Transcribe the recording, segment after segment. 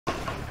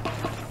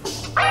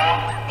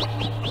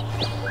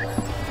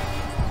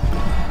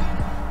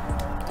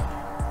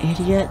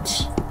Idiot!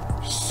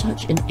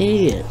 Such an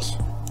idiot!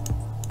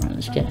 Right,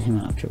 let's get him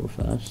out of trouble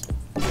first.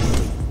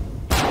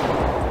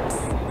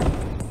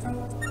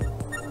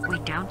 We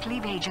don't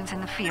leave agents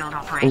in the field,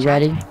 operator.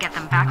 Already? Get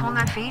them back on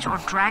their feet or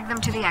drag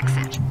them to the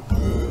exit.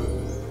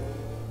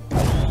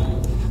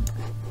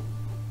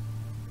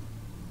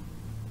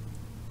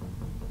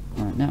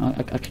 Right, now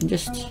I can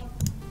just...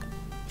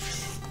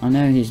 I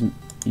know he's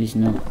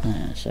not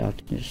there, so I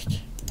can just...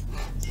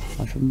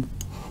 I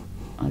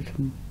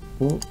can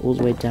walk all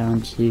the way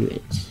down to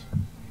it.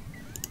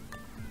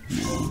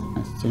 No,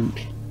 I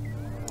think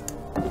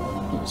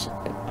it's...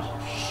 oh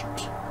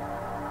shoot.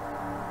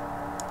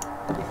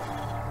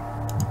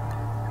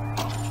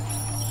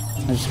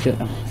 I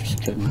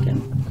just couldn't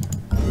again.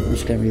 I'm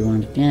just gonna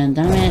rewind again,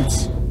 damn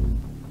it!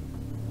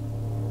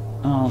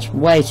 Oh, it's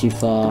way too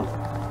far.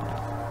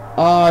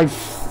 Oh,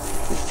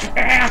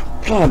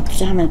 God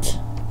damn it.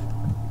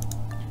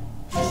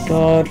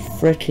 God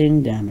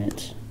freaking damn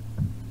it.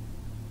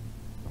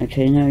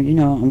 Okay, no, you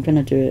know what, I'm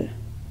gonna do it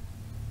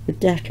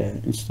with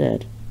Decker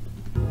instead.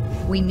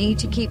 We need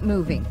to keep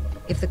moving.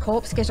 If the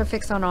corpse get a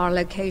fix on our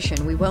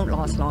location, we won't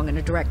last long in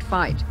a direct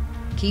fight.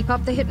 Keep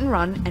up the hit and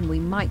run, and we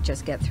might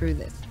just get through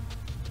this.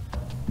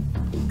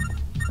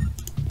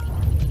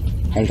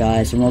 Hey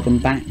guys, and welcome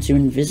back to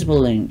Invisible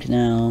Link.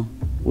 Now,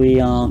 we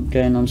are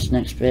going on to the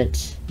next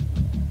bit.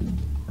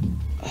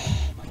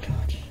 Oh my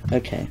god.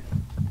 Okay.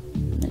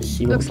 Let's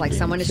see what Looks like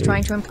someone is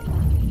trying to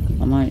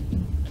I might...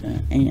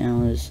 8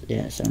 hours,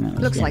 yeah, 7 hours.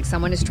 Looks yeah. like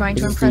someone is trying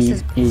to This impress is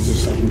his... the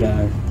easiest I can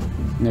go.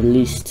 And the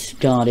least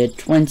guarded.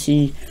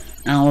 20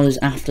 hours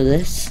after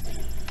this.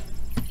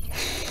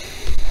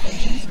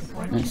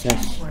 That's it.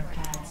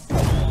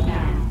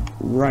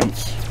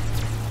 Right.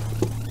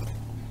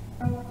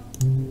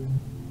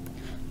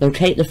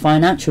 Locate the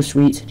financial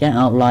suite, get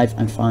out live,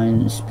 and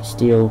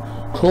steal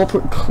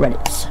corporate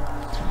credits.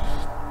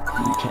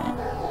 Okay.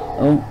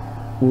 Oh,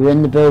 we're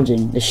in the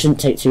building. This shouldn't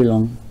take too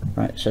long.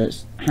 Right, so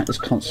let's hack this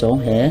console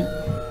here,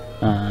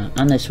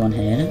 and this one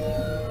here.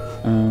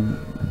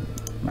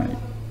 Right.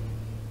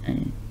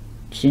 And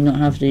do you not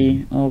have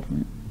the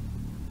augment?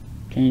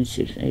 Gain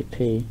 6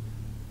 AP.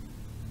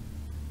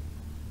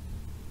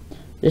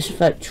 This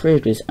effect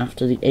triggers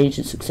after the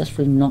agent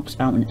successfully knocks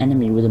out an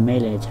enemy with a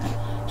melee attack.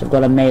 So I've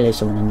got to melee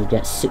someone and you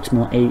get 6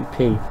 more AP.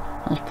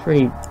 That's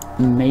pretty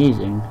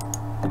amazing.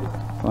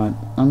 Right,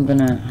 I'm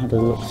gonna have a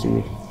look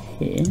through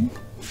here.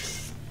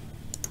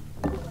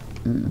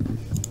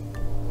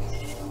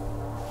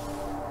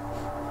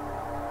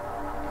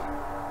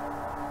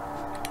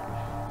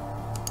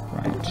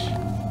 Right.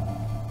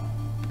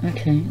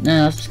 Okay,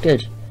 no, that's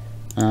good.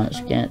 Let's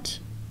get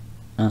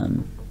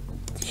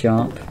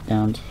Sharp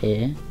down to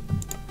here.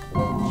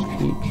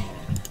 Peek.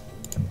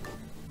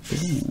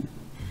 Ooh.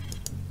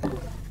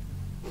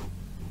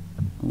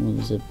 Oh,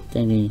 there's a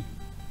thingy.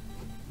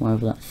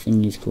 Whatever that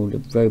thing is called, a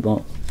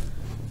robot.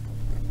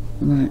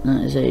 Right,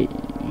 that is a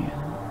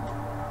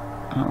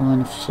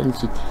outline of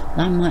facility.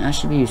 That might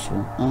actually be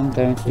useful. I'm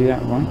going to do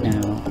that right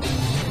now.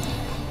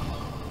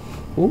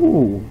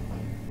 Ooh.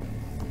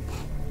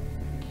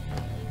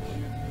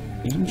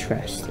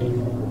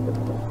 Interesting.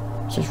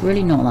 So it's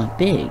really not that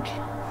big.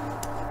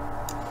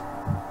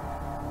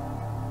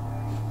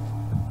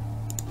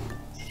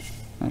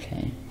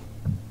 Okay.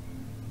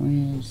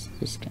 Where's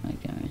this guy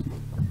going?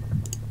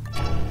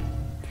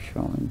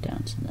 Patrolling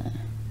down to there.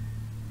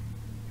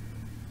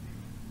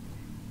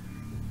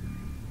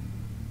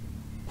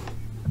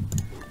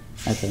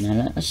 Okay,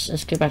 now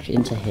let's go back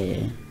into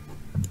here.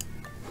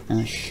 And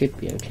I should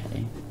be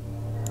okay.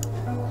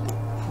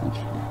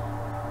 Okay.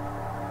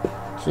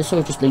 So this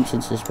all just links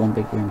into this one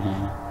big room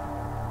here.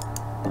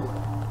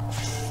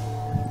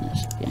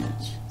 Let's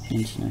get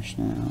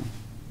international.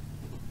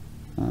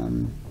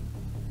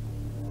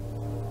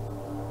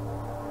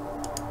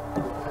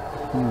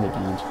 All the way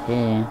down to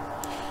here.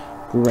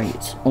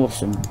 Great,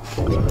 awesome.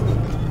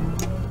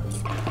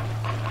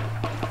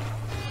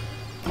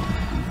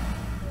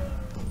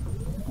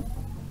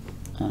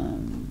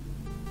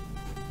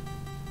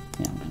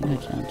 Yeah, I'm gonna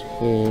go down to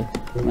here.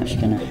 I'm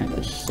actually gonna hack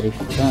the safe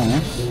first.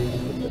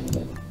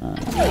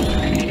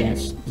 And get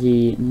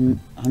the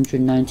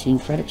 119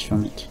 credits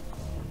from it.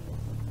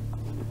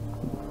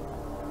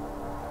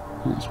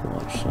 Let's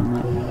watch. So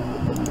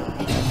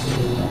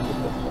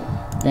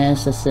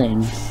there's the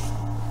thing.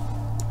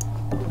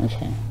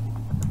 Okay.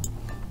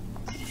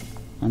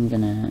 I'm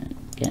gonna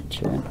get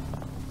to it.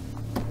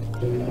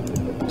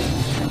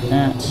 Like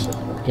that.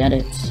 Get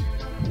it.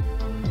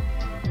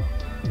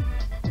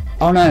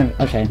 Oh no!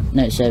 Okay.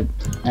 No, it's a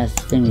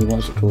thingy,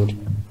 what's it called?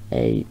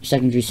 A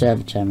secondary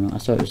server terminal. I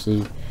thought it was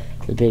the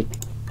big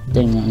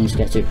thing that I need to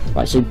get to.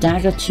 Right, so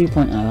Dagger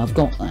 2.0, I've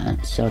got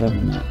that, so I don't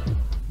want that.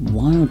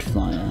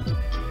 Wildfire.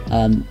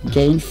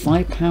 Gain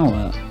 5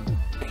 power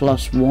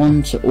plus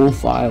 1 to all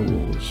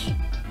firewalls.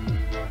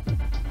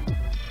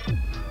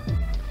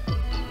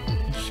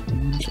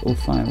 All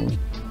firewalls.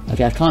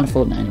 Okay, I can't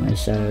afford that anyway,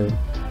 so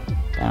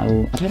I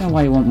don't know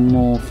why you want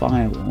more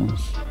firewalls.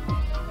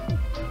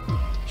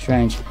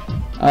 Strange.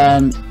 I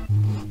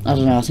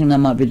don't know, I think that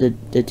might be the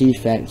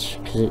defect,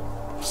 because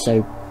it's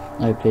so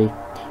OP.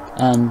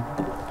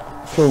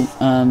 Cool,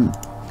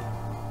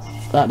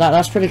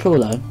 that's pretty cool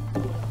though.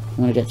 I'm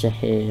gonna get to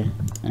here,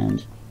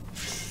 and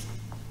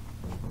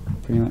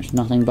pretty much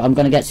nothing, but I'm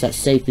gonna get to that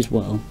safe as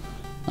well.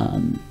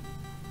 I'm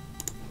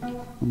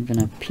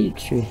gonna peek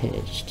through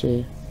here just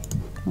to...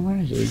 Oh, where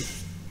is he?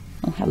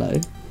 Oh, hello.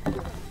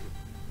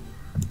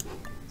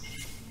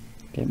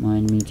 Don't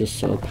mind me just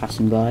sort of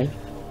passing by.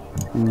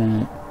 I'm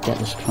gonna get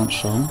this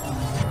console.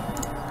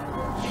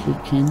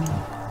 Peeking.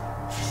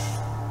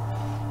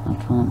 I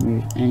can't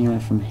move anywhere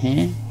from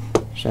here.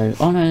 So,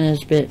 oh no,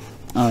 there's a bit.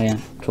 Oh yeah,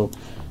 cool.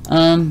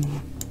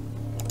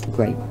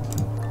 Great.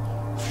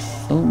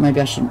 Oh, maybe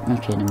I should.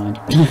 Okay, never mind.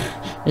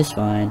 It's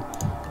fine.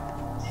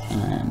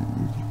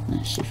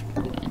 Let's see if we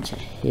can get into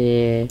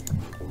here.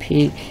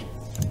 Peek.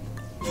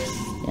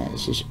 Yeah,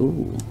 this is.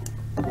 Ooh.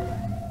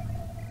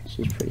 This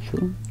is pretty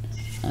cool.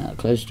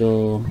 Closed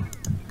door.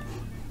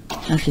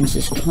 Hack into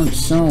this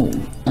console.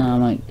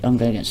 I'm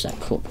going against that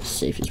corporate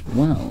safe as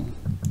well.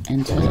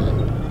 Enter.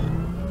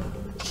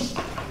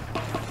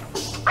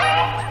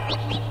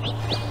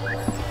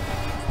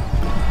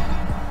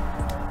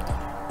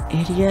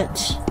 Idiot.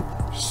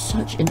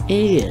 Such an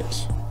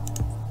idiot.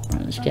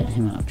 Right, let's get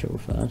him out of trouble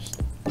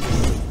first.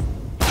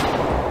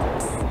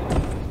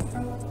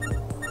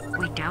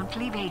 We don't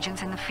leave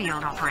agents in the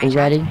field, operator.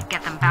 Already?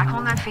 Get them back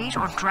on their feet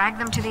or drag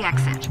them to the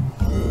exit.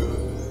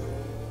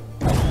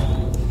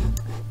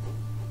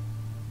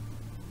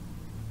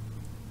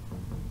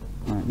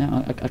 Right,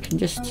 now I can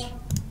just...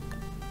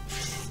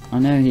 I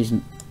know he's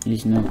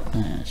not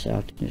there, so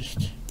I can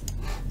just...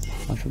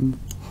 I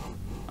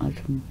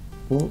can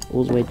walk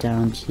all the way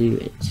down to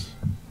it.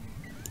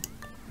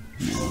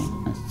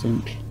 No, I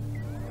think...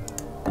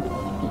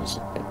 It's...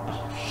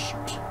 Oh,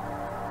 shoot.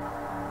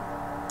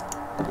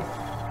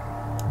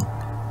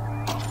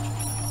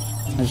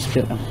 I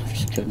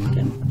just couldn't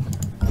again.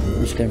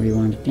 I'm just gonna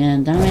rewind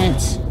again, damn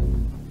it!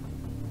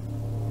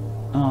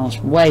 Oh, it's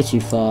way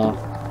too far.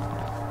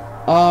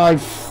 Oh,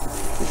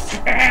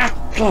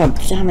 God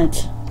damn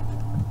it.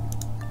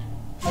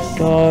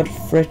 God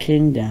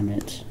freaking damn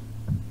it.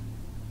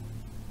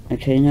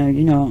 Okay, no,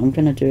 you know what, I'm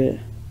gonna do it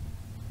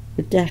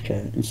with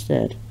Decker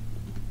instead.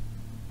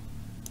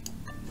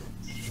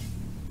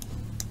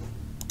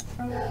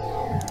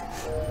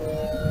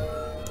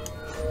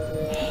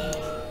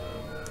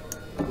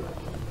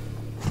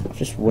 I've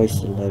just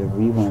wasted a load of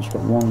rewinds,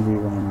 got one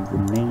rewind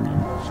remaining.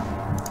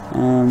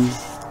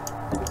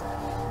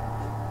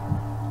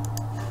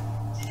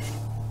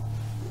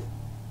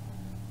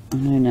 I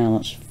know now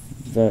that's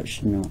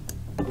virtually not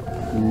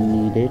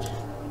needed.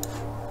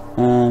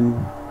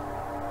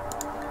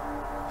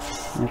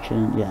 I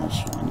can, yeah,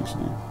 that's fine,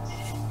 isn't it?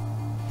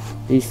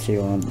 These two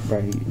aren't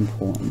very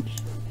important.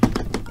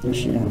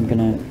 Actually, I'm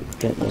gonna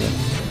get the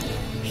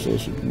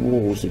precision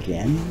walls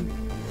again.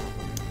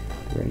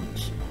 Great.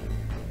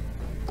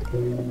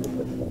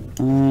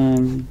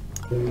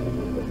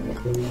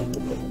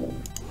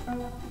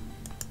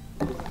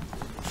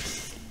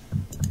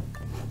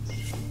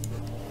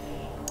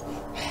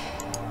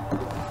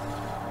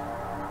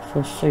 I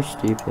feel so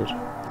stupid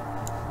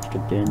after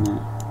doing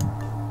that.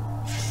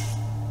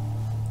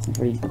 I've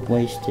already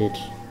wasted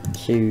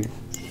two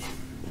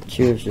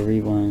of the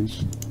rewinds.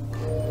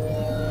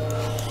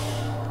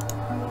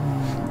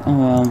 Oh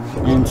well,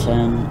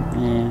 N10,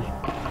 yeah.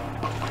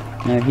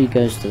 No, he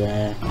goes to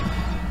there,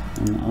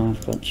 and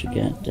I've got to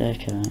get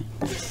Decker.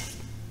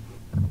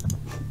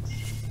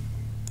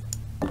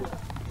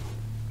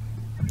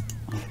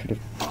 I could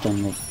have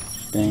done the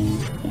thing.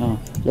 Oh,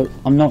 look,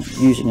 I'm not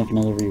using up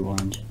another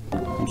rewind.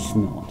 I'm just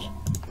not.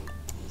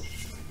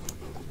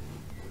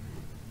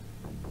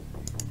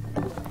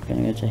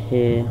 Gonna go to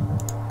here.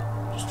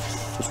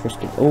 Just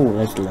risk it. Oh,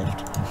 there's the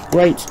lift.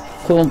 Great,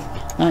 cool.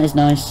 That is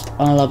nice.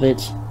 I love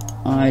it.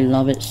 I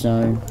love it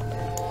so.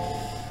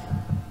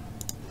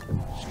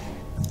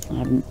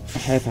 I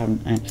hope I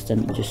haven't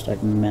accidentally just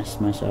like messed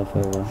myself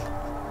over.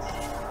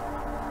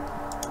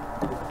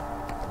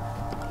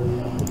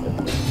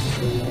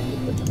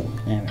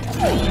 There we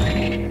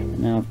go.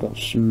 Now I've got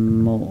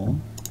some more.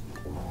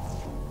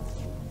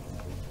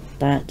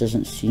 That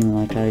doesn't seem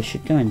like I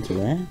should go into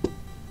there.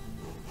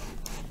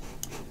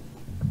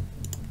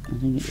 I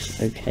think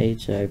it's okay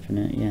to open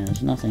it. Yeah,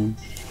 there's nothing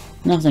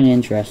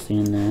interesting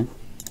in there.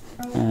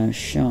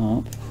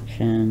 Sharp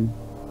can...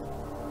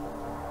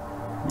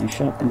 No,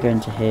 Sharp can go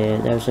into here.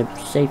 There's a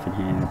safe in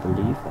here, I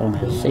believe. Oh,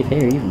 there's a safe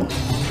here even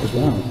as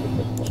well.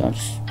 So I'll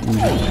just...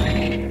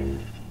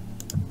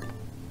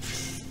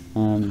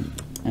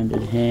 end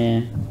it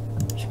here.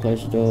 Just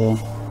close the door.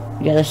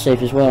 You get this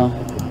safe as well.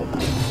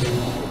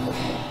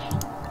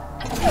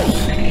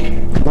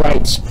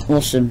 Right,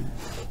 awesome.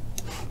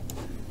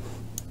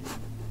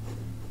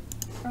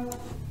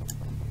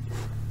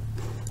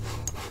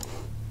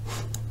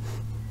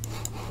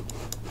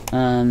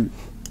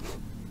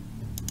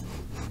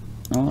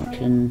 Oh, I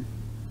can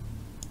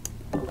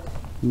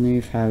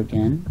move her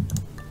again.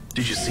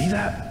 Did you see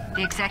that?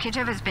 The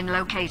executive has been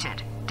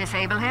located.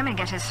 Disable him and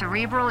get his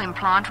cerebral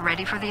implant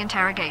ready for the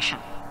interrogation.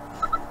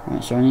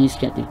 Right, so I need to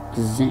get the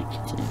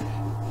executive.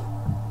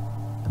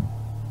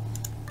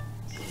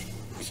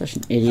 Such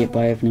an idiot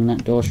by opening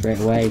that door straight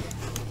away.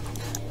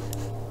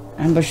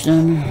 Ambush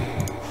them.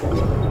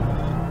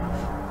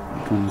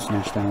 Come on,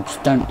 smash down.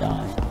 Just don't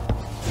die.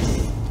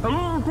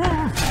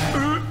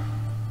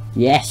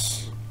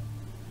 Yes!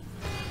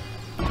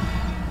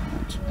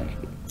 Right, okay.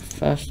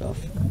 First off,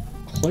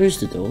 close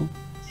the door.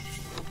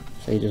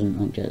 So he doesn't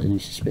like, get any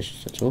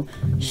suspicious at all.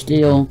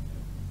 Steal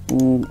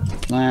all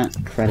that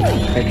credit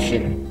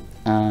shit.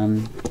 I'll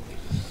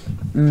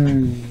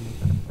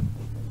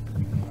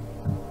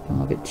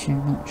get too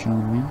much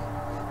on me.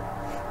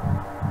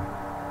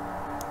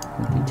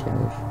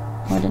 Details.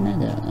 Oh, I didn't know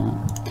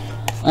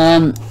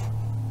that.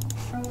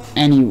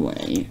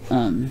 Anyway,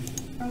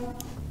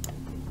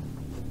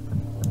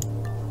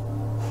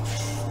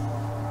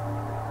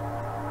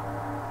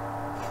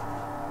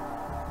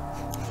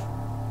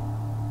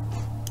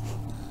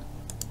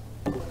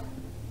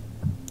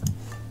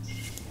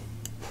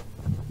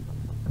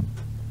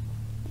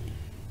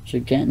 so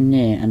get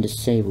near and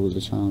disable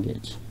the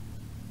target.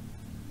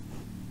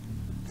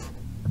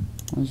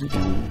 Where's it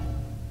going?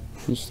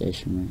 He's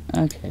stationary.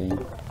 Okay.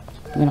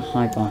 I'm gonna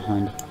hide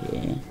behind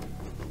here.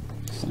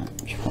 So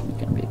that's probably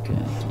gonna be a good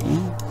idea.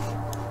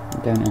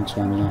 Don't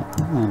enter him yet.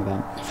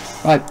 Roundabout.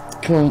 Right,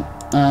 cool.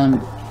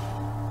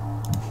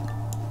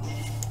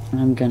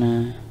 I'm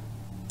gonna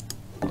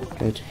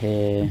go to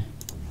here.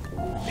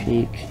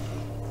 Peek.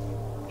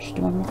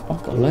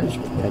 I've got loads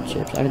of red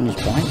chips. I can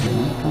just buy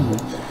them,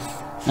 can't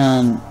I?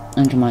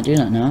 And I might do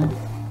that now.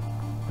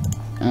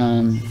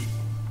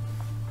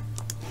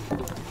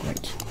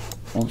 Great.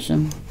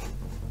 Awesome.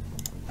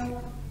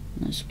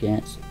 Let's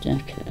get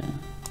Decker.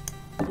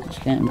 Let's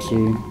get him to...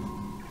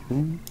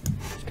 Ooh,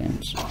 let's get him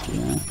to do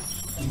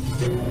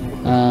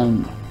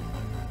that.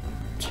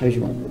 Told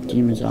you what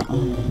demons are.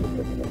 Oh.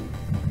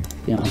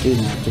 Yeah, I'll do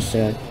that just so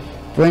it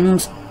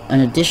brings an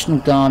additional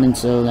guard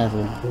into the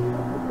level.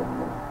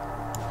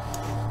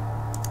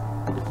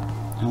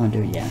 I won't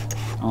do it yet.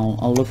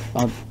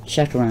 I'll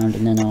check around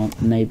and then I'll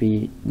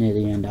maybe near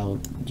the end I'll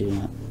do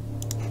that.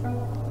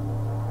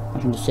 I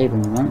can disable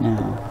him right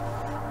now.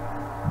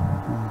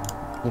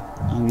 Look,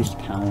 I'll use the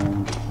power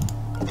on.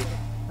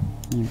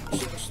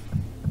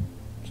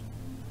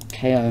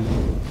 KO.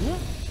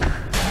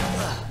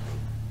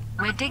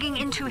 We're digging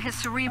into his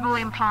cerebral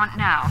implant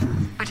now,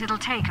 but it'll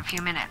take a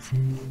few minutes.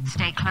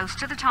 Stay close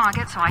to the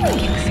target so I can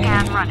keep the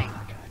scan running.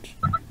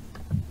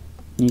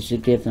 Needs to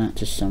give that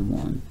to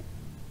someone.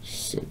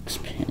 6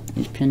 pin.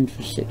 He's pinned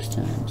for 6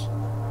 turns.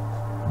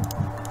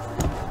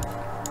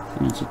 I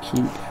need to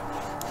keep.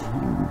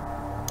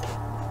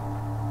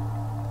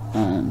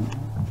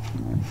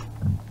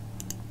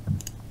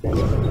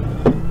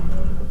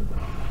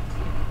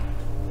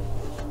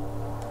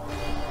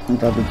 I've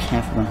got to be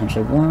careful about him.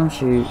 So 1,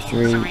 2,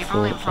 3,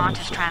 Cerebral implant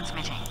is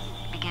transmitting.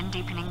 Begin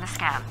deepening the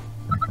scan.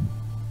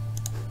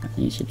 I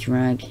need to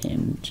drag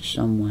him to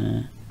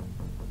somewhere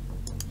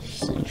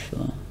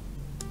safer.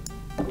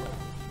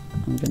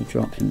 I'm going to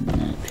drop him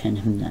there, pin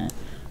him there.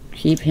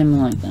 Keep him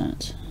like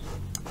that.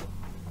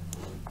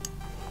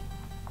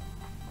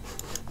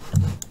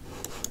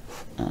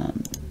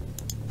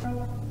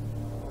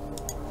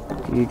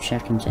 You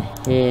check into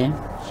here.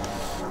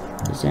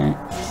 Is that?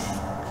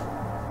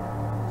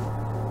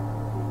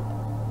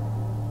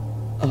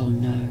 Oh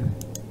no.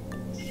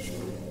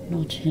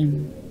 Not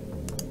him.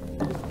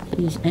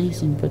 Please,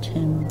 anything but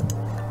him.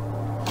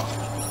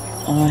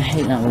 Oh, I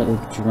hate that little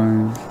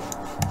drone.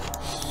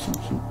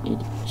 Such an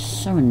idiot.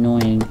 So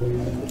annoying.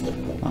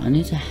 But I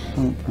need to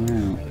help her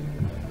out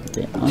a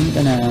bit. I'm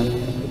gonna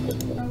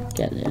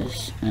get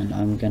this and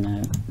I'm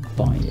gonna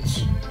buy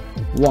it.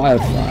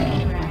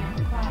 Wildfire.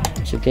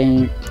 So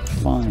gain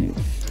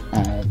 5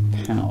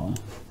 power.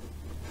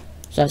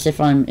 So that's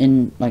if I'm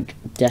in like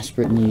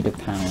desperate need of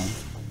power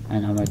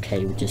and I'm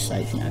okay with just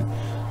like, you know,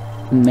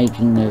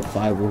 making the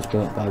fireballs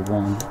go up by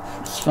 1.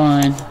 It's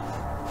fine.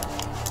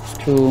 It's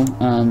cool.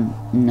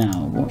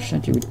 Now what should I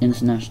do with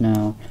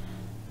international?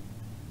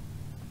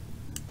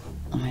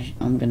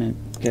 I'm gonna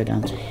go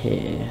down to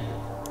here.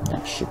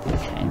 That should be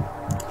okay.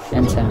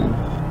 Enter.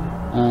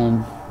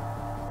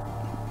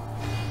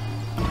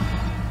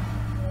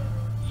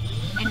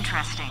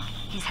 Interesting.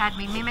 He's had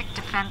me mimic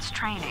defense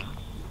training.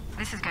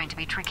 This is going to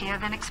be trickier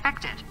than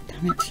expected.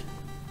 Damn it.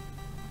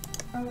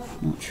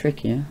 Not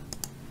trickier.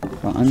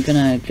 Right, I'm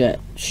gonna get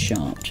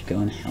Sharp to go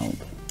and help.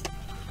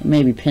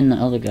 Maybe pin that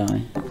other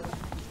guy.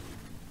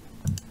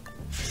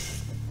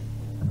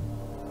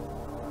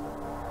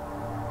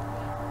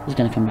 He's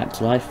gonna come back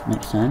to life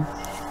next time.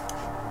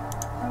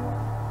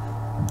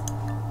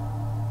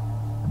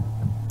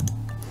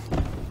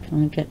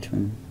 Can I get to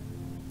him?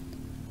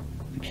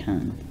 I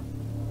can.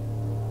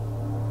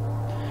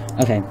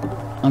 Okay,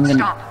 I'm gonna...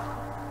 Stop.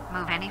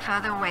 Move any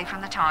further away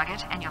from the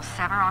target and you'll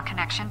sever our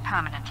connection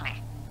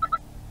permanently.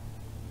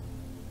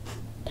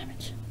 Damn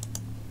it.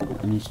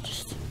 I need to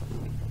just...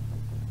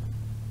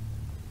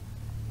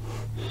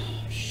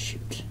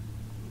 Shoot.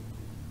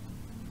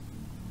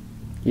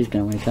 He's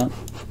gonna wake up.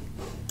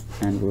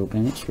 And we're all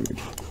gonna get screwed.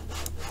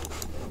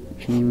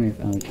 Can you move?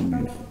 Oh, you can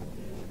move.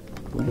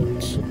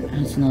 Wait,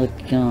 that's another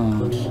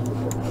guard. I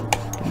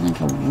don't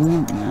think I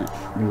want that,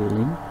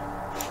 really.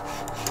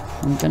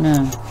 I'm gonna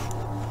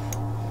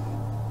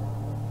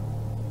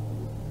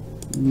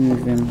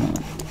move him up.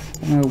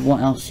 I don't know what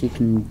else he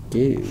can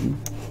do.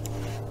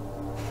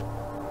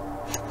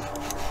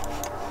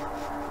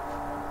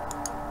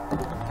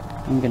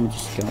 I'm gonna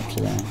just go up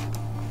to there.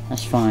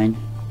 That's fine.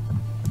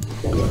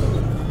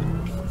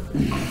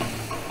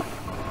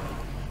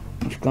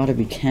 You've got to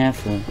be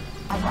careful.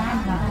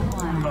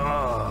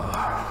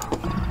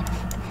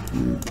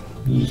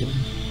 Need a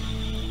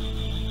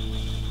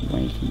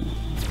waking.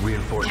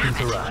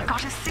 Reinforcements arrived.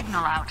 Got a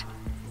signal out.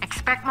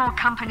 Expect more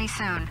company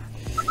soon.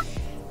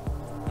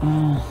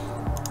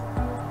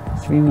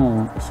 Three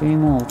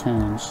more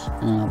turns,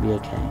 and I'll be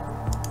okay.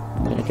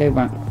 I'm gonna go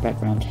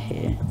back around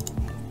here.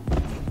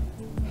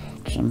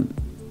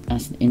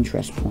 That's an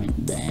interest point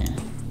there.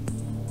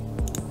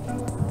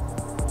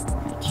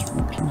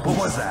 Right, what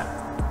was that?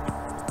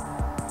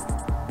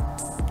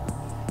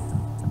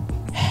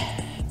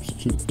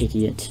 Such an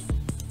idiot.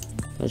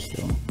 First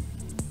of all,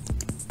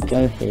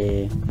 go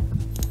here,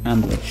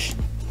 ambush.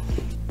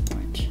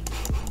 Right.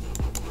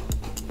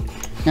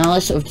 Now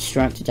let's sort of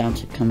distract it down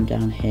to come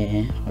down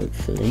here,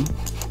 hopefully.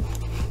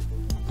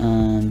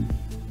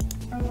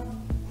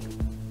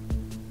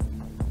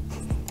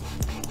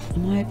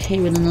 Am I okay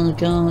with another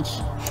guard?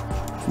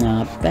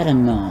 No, I better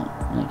not.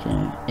 Like, you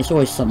know, it's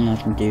always something I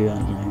can do,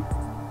 like, you know.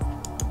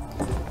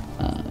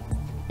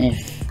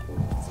 If,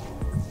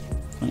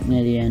 like,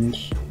 near the end,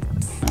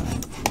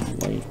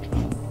 wait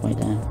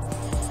there.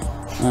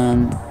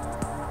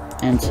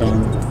 Enter.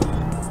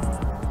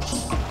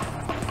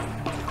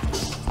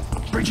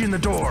 Breaching the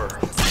door.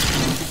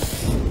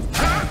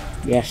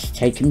 Yes,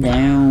 take him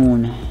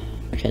down.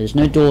 Okay, there's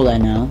no door there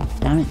now.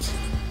 Damn it.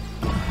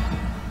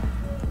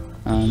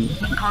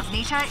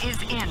 Incognita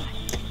is in.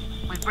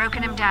 We've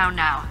broken him down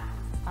now.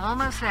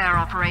 Almost there,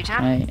 operator.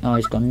 Right. Oh,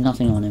 he's got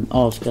nothing on him.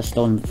 Oh, it's got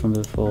stolen from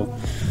before.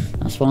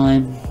 That's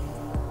fine.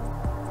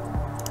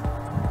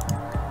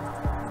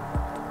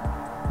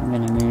 I'm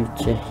gonna move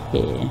to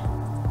here.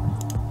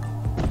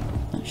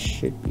 That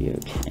should be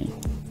okay.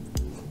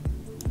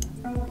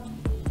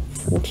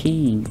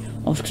 14.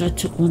 Oh, it's because I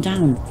took one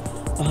down.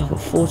 Oh, I've got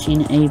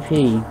 14 AP.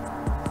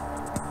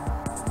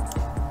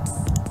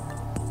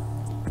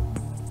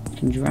 I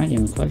can drag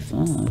him quite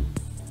far.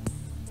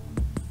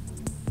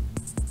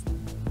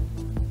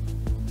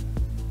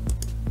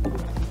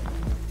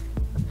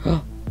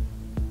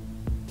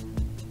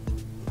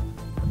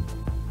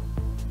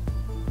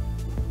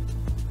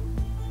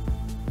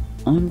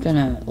 I'm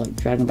gonna like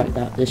drag him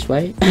back this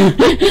way.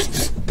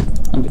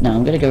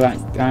 I'm gonna go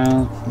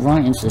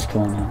right into this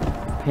corner,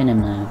 pin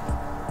him there.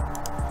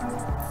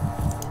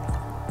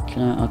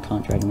 I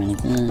can't drag him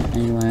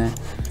anywhere.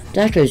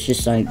 Deco's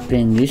just like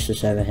being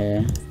useless over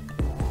here.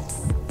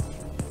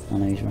 Oh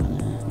no, he's right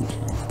there.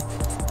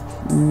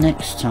 Okay.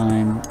 Next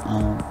time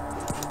I'll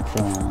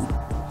go out.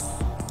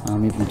 I'll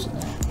move him to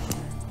there.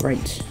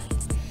 Great.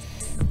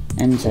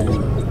 Enter.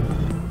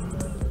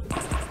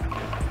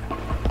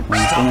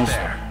 Almost.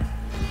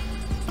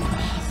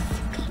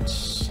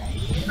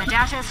 The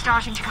data is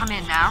starting to come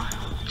in now.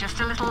 Just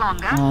a little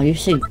longer. Oh, you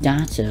say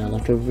data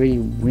like a really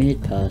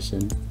weird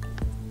person.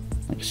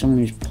 Like someone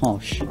who's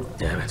posh.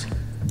 Damn it.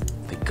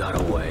 They got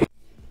away.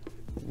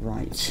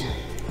 Right.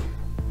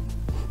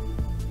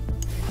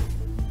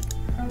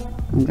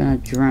 I'm gonna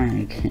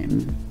drag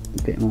him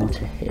a bit more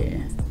to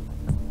here.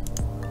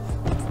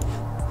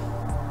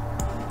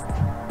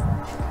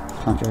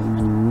 Can't drag him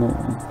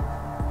anymore.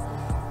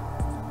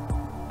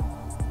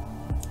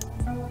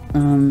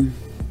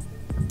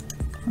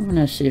 I'm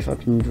gonna see if I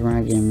can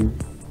drag him.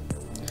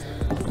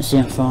 Let's see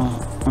how far.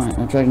 Alright,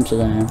 I'll drag him to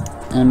there.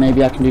 And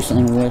maybe I can do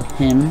something with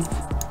him.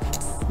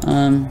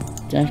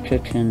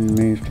 Deca can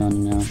move kind of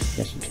now.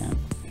 Yes, he can.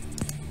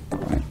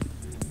 Alright.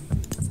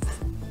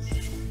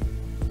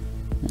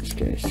 Let's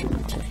go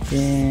through to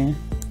here.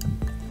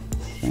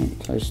 Don't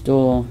close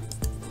door.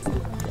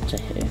 Get to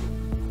here.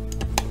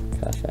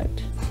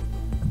 Perfect.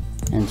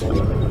 Enter.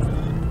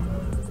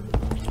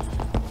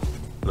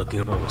 Looking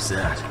up, what was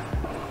that?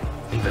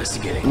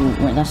 Investigating.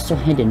 Ooh, wait, that's still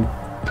hidden.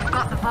 We've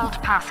got the vault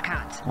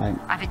passcodes. Right.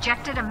 I've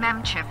ejected a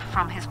mem chip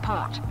from his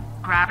port.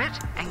 Grab it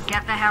and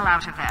get the hell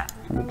out of there.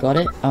 Have we got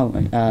it? Oh,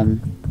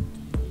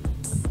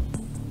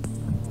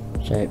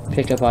 so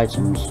pick up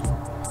items.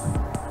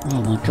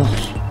 Oh my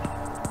gosh.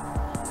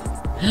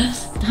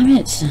 Damn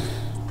it!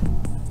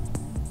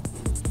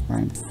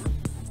 Right.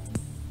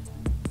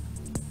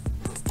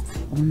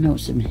 I don't know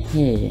what's in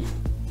here.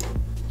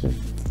 There's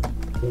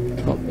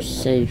a top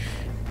safe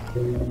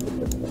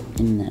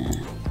in there.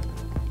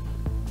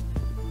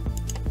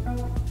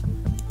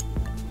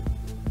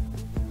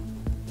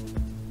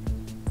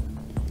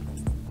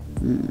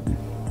 Let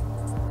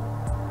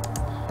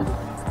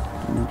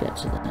me get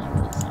to there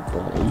with that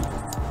body.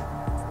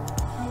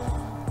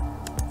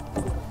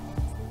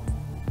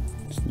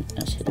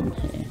 That's hidden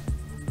here.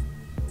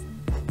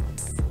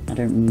 I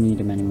don't need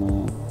them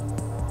anymore.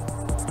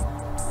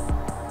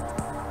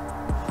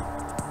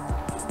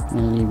 I'm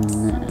gonna leave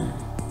them there.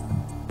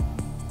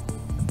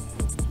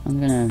 I'm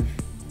gonna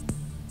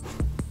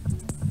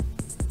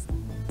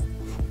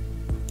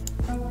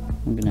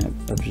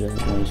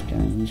observe where he's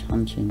going. He's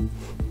hunting.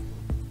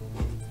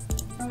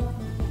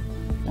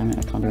 Damn it,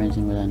 I can't do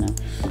anything with that now.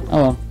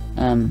 Oh well,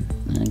 and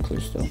then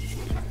close the door.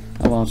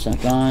 Oh well, it's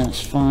that guy,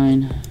 that's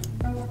fine.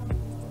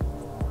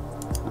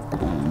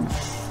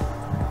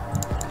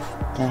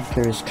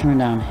 Decker is coming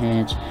down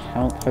here to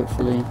help,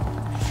 hopefully.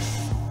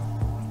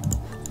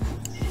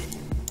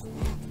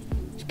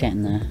 He's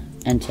getting there.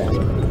 Enter.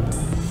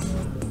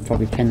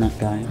 Probably pin that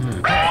guy.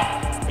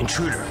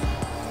 Intruder.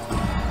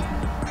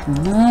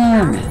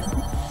 No!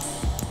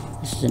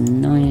 This is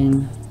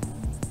annoying.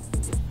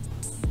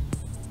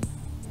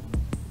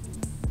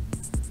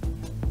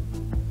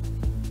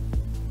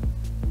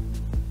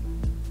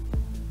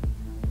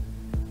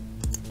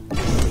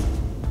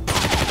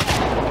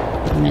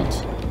 Damn it.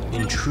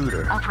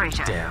 Intruder.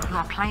 Operator, Down. you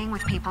are playing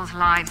with people's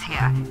lives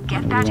here.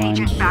 Get that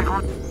agent back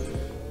on.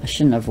 I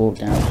shouldn't have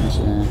walked out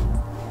into there.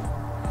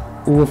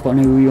 Oh, I've got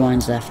no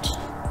rewinds left.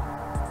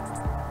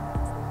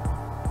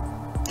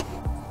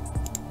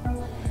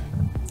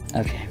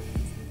 Okay.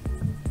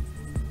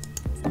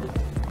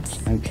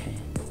 It's okay.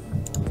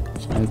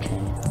 It's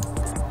okay.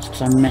 It's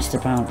because I messed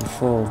about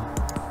before.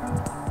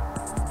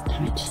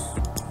 Damn it.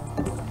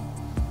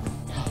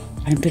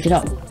 I didn't pick it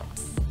up.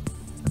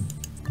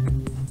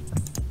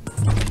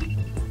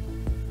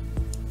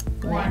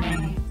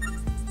 Warning.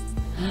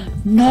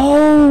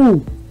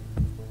 No!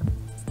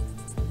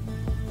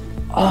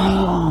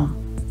 Oh!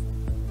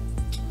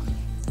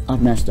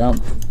 I've messed up.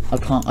 I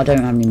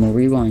don't have any more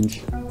rewinds.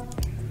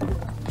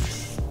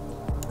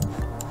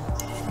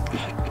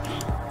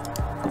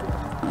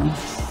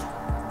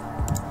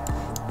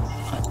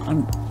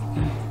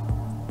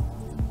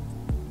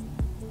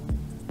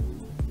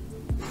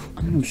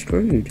 I'm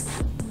screwed.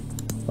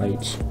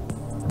 Wait.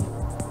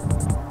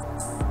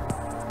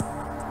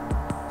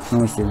 I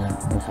always do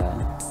that with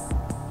her.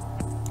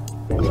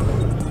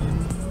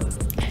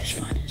 It's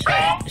fine.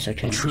 It's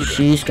okay.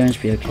 She's going to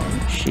be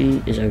okay.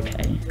 She is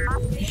okay.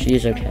 She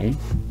is okay.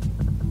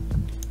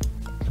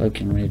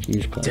 Cloaking red,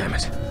 use cloak. Damn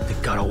it, they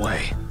got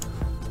away.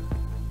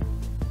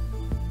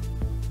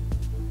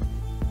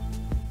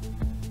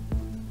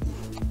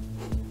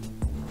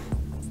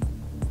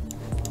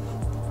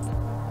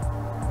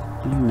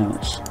 I don't know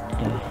what's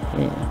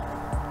here.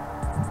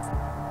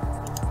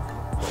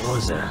 What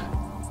was that?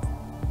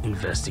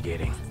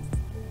 Investigating.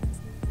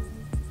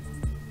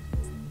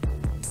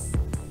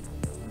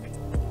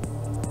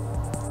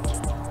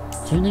 I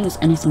don't think it's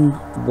anything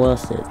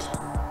worth it.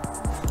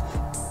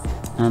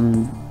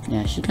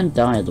 Yeah, she's gonna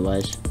die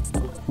otherwise. I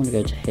want to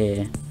go to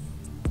here.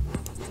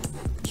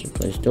 So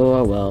closed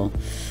door, well.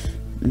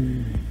 I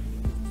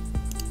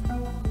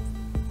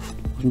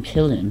can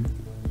kill him.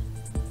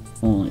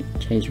 Or like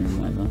taser him,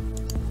 whatever.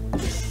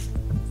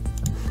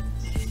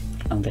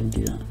 I'm gonna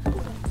do that.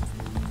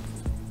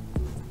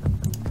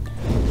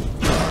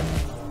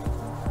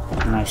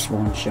 Nice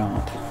one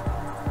shot.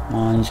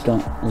 Oh, he's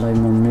got a load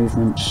more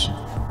movement. I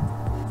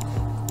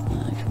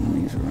can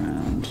move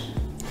around.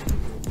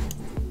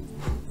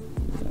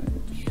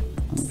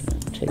 I'm gonna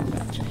take him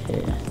back to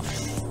here.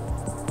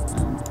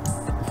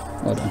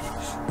 Well done.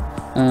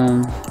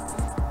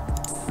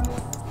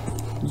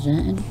 Is there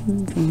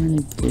anything I can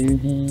really do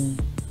here?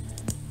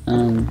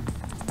 I'm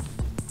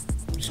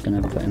just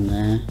gonna put him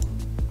there.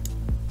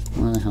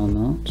 Why the hell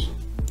not?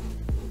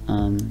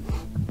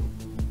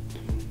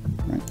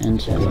 Right,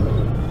 enter.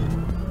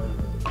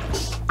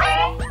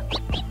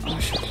 Oh,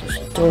 shut the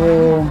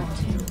door.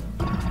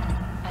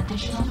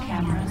 Additional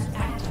cameras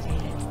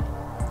activated.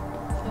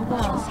 The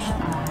walls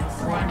have eyes.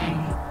 Warning.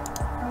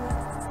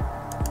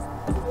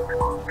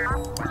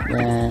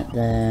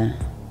 There.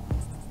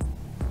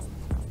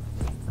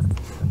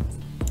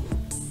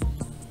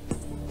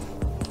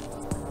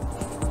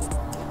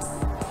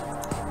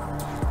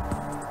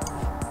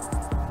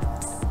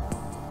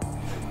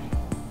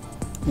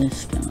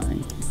 This guy.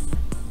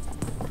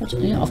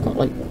 Yeah, I've got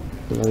like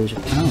loads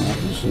of power. I'll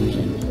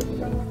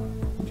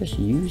just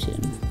use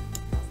him.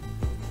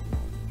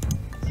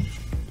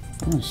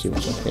 I want to see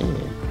what's up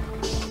here.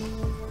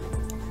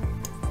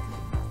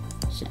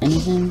 Is there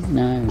anything?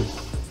 No.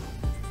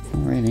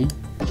 Not really.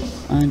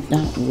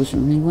 That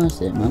wasn't really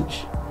worth it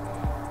much.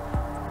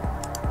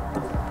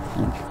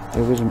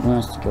 It wasn't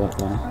worth to go up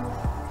there.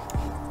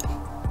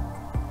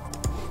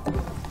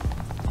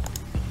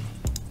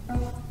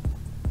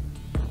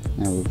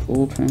 Now we've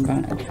all turned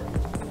back.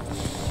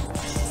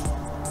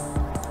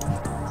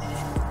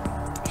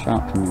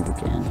 Shark can move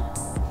again.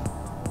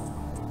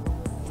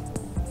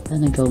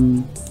 Then I go.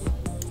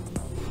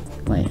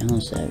 Wait, hang on a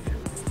sec.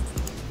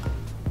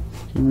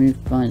 Can you move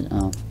by?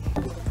 Oh, I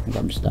think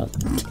I'm stuck.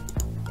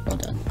 Well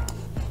done.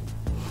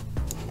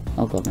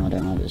 Oh god, no, I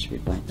don't know this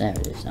route. Wait, there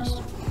it is. That's.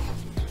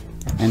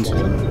 Enter. I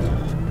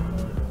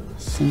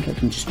think I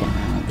can just get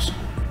out.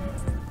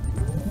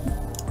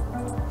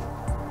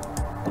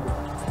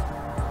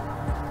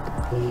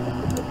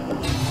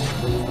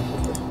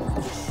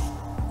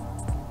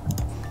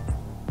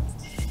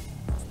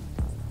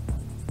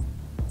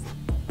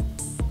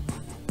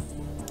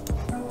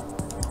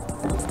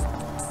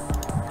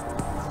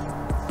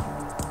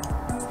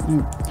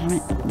 Oh, damn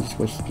it. I just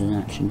wasted an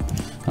action.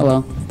 Oh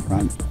well.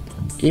 Right.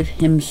 Give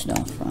him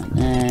stuff right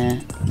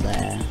there.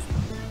 There.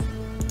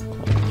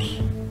 Close.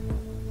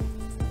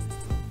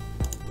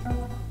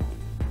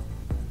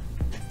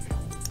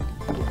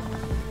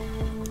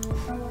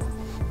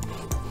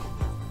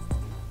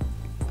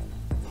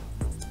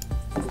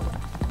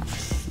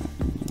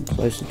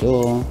 Close the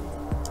door.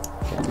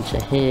 Get into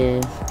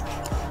here.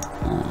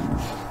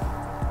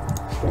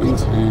 And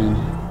turn.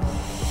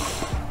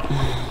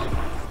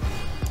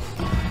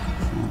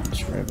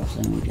 This robot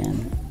thing again.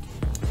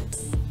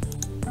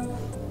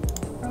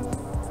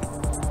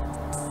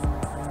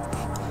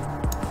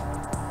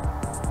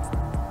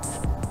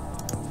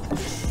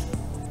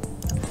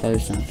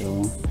 Close that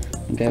door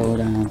and go all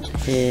down to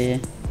here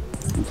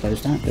and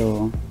close that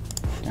door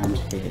down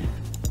to here.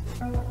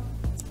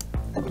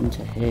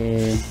 Into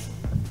here.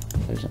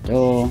 Close that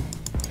door.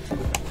 I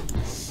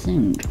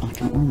think I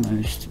can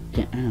almost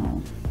get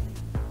out.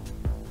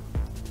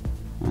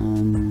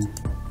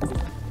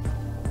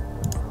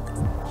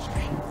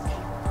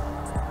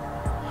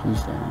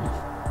 She's there.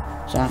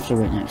 So I have to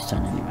wait next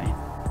turn anyway.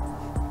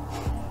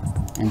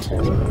 Enter.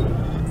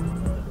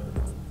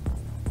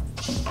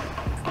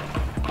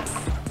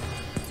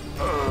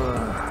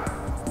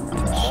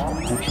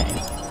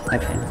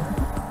 Okay.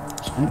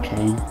 It's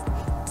okay.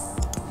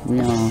 We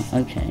are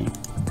okay.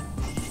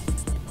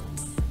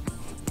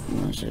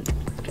 Where's it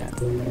go?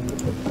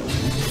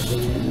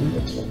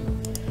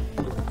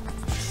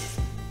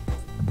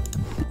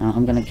 Now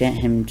I'm gonna get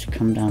him to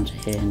come down to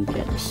here and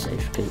get this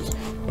safe because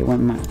it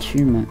won't matter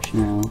too much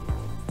now.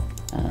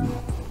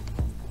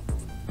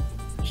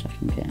 So I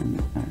can get him.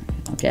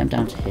 I'll get him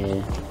down to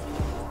here.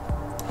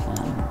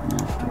 Now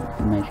I have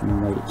to make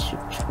him wait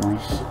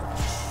twice.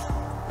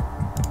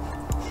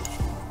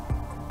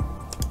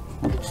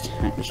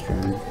 Attack this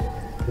drone.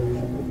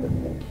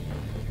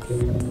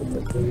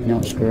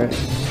 No, screw it.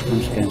 I'm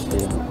just going to do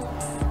that.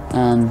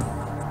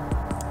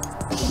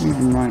 Move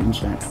him right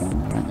into that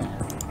corner, right there.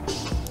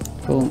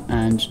 Cool,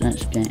 and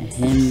let's get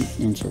him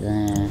into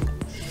there.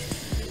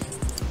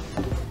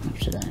 Up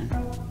to there.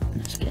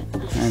 Let's get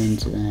her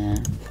into there.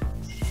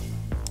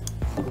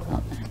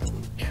 Up there.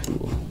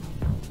 Cool.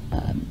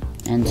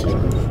 Enter.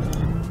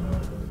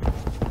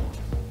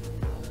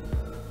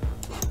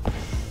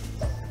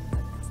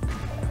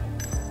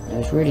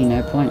 There's really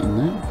no point in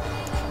that.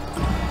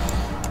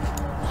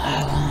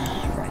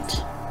 Right.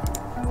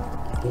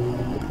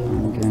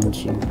 I'm going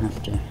to have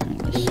to hack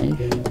this safe.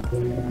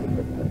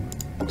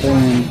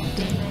 Boom.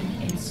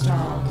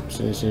 So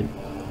there's a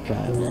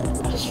guy there.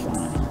 That's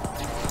fine.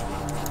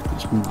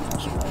 That's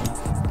miles away.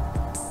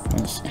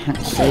 Let's hack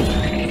the safe.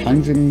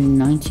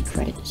 190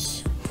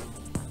 credits.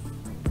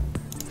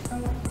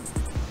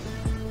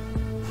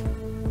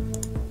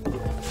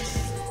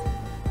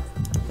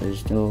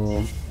 Close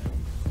door.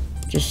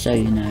 Just so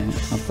you know,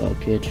 I've got a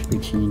good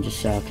routine just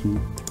so I can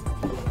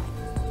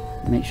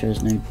make sure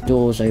there's no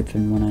doors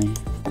open when I,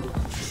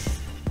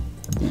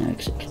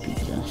 because it could be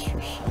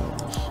disastrous.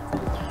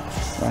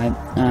 Right,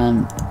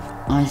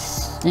 I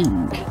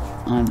think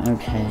I'm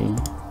okay.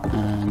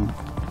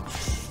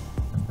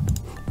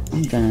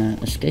 I'm gonna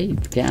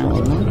escape, get out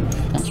of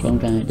life. That's what I'm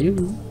gonna do.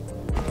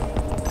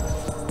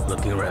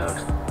 Looking around.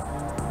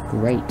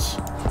 Great.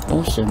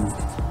 Awesome.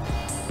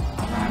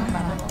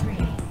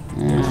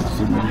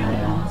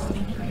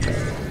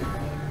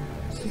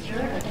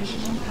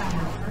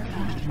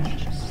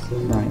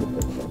 Right.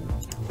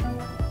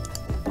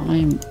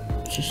 I'm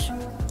just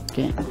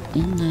get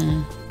in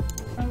there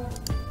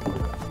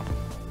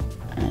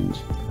and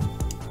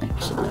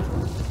exit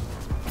level.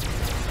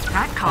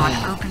 That card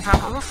opens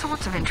up all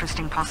sorts of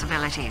interesting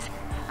possibilities.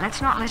 Let's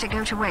not let it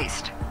go to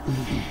waste.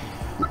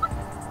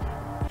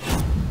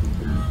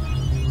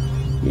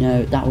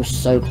 That was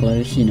so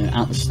close,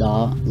 at the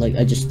start. Like,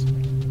 I just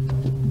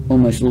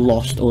almost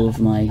lost all of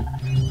my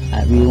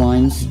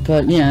rewinds.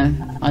 But,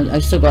 I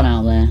still got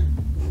out there.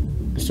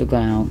 I still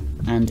got out,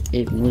 and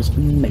it was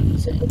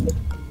amazing.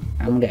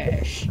 Oh my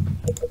gosh.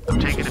 I'm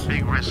taking a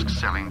big risk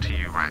selling to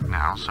you right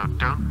now, so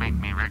don't make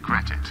me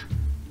regret it.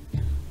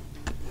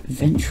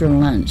 Ventral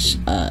Lance,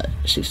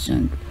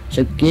 69.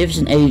 So gives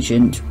an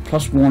agent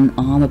 +1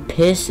 armor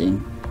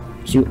piercing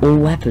to all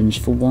weapons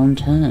for 1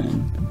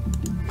 turn.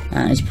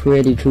 That is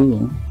pretty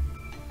cool.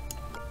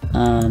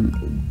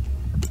 One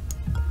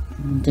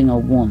thing I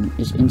want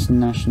is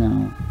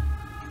international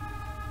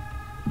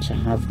to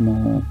have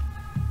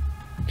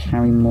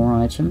carry more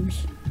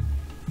items.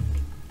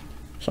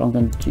 So I'm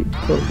going to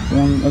put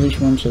at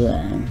least one to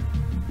there.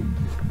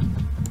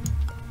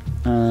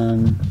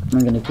 I'm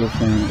going to give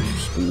him extra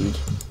speed.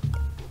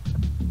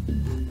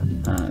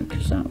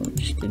 Because that would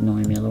just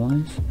annoy me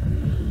otherwise.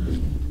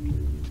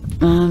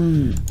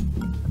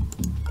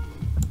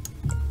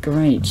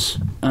 Great.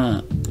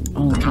 I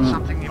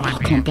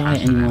can't buy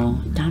it anymore.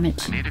 Damn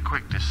it. I need a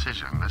quick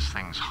decision. This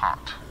thing's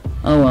hot.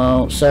 Oh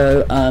well,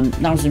 so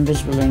that was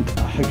Invisible Link.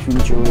 I hope you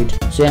enjoyed.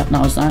 So yeah,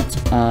 that was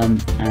that.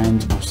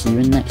 And I'll see you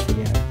in the next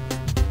video.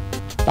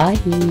 Bye.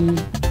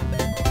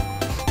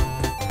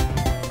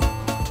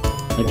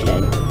 Okay.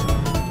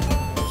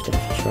 Let's give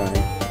it a try.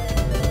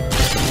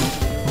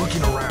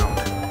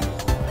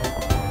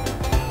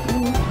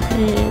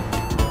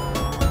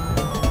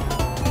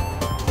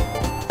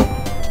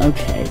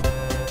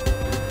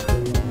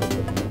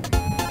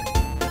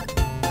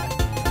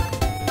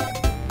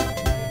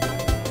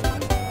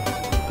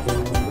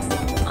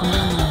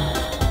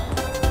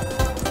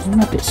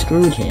 a bit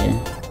screwed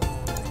here.